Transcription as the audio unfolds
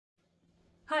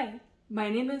Hi, my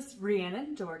name is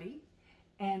Rhiannon Doherty,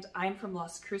 and I'm from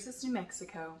Las Cruces, New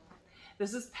Mexico.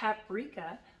 This is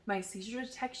Paprika, my Seizure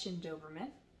Detection Doberman.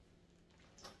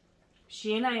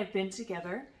 She and I have been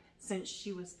together since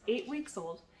she was 8 weeks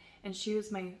old, and she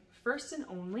was my first and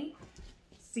only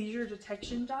seizure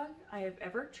detection dog I have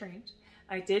ever trained.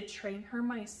 I did train her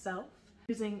myself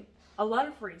using a lot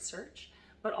of research,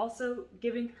 but also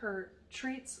giving her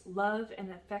treats, love,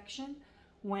 and affection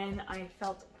when I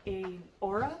felt an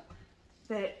aura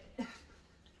that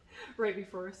right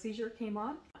before a seizure came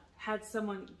on, had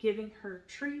someone giving her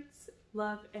treats,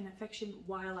 love, and affection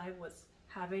while I was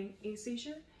having a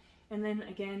seizure, and then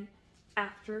again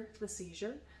after the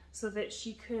seizure, so that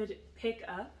she could pick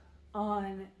up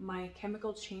on my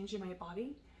chemical change in my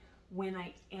body when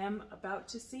I am about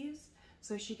to seize,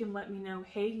 so she can let me know,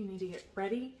 hey, you need to get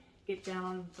ready, get down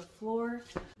on the floor,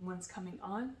 one's coming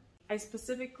on. I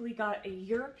specifically got a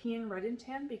European Red and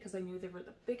Tan because I knew they were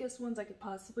the biggest ones I could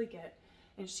possibly get,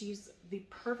 and she's the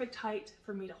perfect height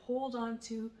for me to hold on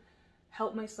to,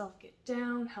 help myself get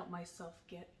down, help myself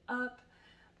get up,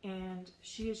 and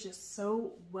she is just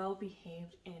so well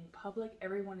behaved in public.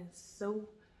 Everyone is so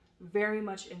very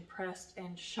much impressed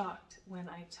and shocked when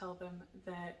I tell them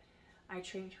that I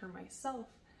trained her myself,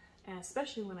 and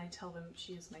especially when I tell them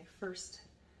she is my first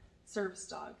service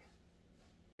dog.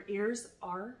 Her ears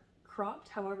are cropped,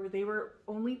 however, they were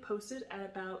only posted at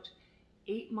about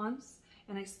 8 months,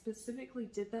 and I specifically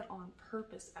did that on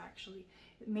purpose actually.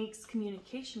 It makes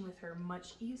communication with her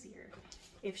much easier.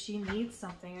 If she needs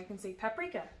something, I can say,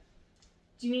 Paprika,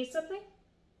 do you need something?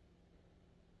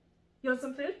 You want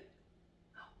some food?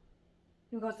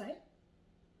 You wanna go outside?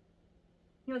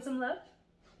 You want some love?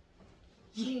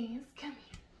 Yes, come here.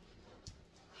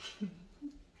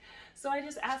 So I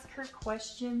just ask her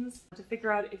questions to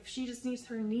figure out if she just needs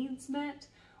her needs met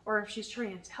or if she's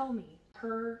trying to tell me.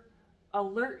 Her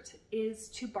alert is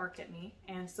to bark at me,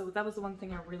 and so that was the one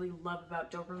thing I really love about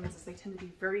Dobermans is they tend to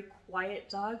be very quiet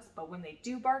dogs, but when they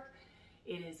do bark,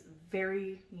 it is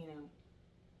very,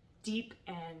 deep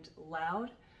and loud.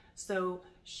 So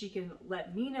she can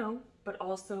let me know, but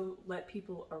also let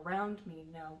people around me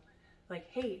know, like,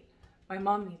 hey, my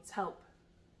mom needs help.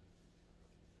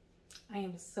 I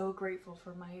am so grateful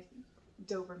for my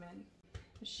Doberman.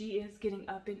 She is getting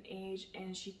up in age,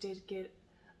 and she did get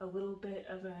a little bit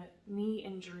of a knee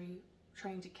injury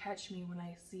trying to catch me when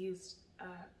I seized a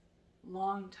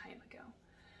long time ago.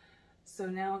 So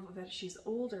now that she's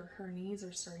older, her knees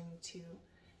are starting to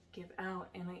give out,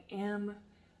 and I am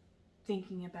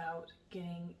thinking about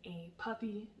getting a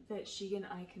puppy that she and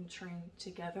I can train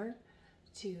together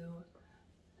to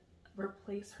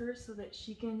replace her so that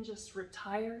she can just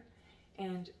retire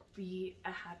and be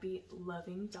a happy,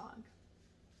 loving dog.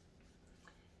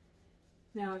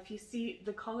 Now, if you see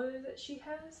the collar that she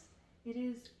has, it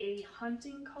is a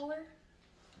hunting collar.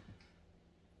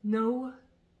 No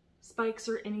spikes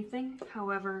or anything.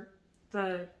 However,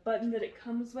 the button that it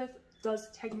comes with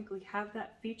does technically have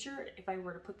that feature if I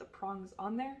were to put the prongs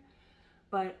on there.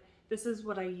 But this is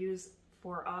what I use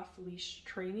for off-leash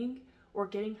training or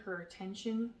getting her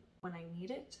attention when I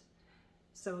need it.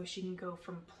 So she can go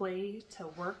from play to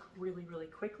work really, really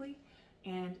quickly,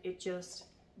 and it just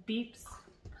beeps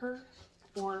her,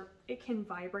 or it can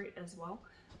vibrate as well,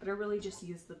 but I really just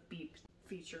use the beep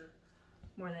feature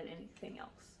more than anything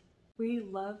else. We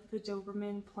love the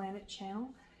Doberman Planet channel,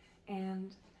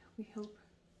 and we hope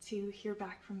to hear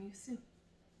back from you soon.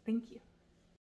 Thank you.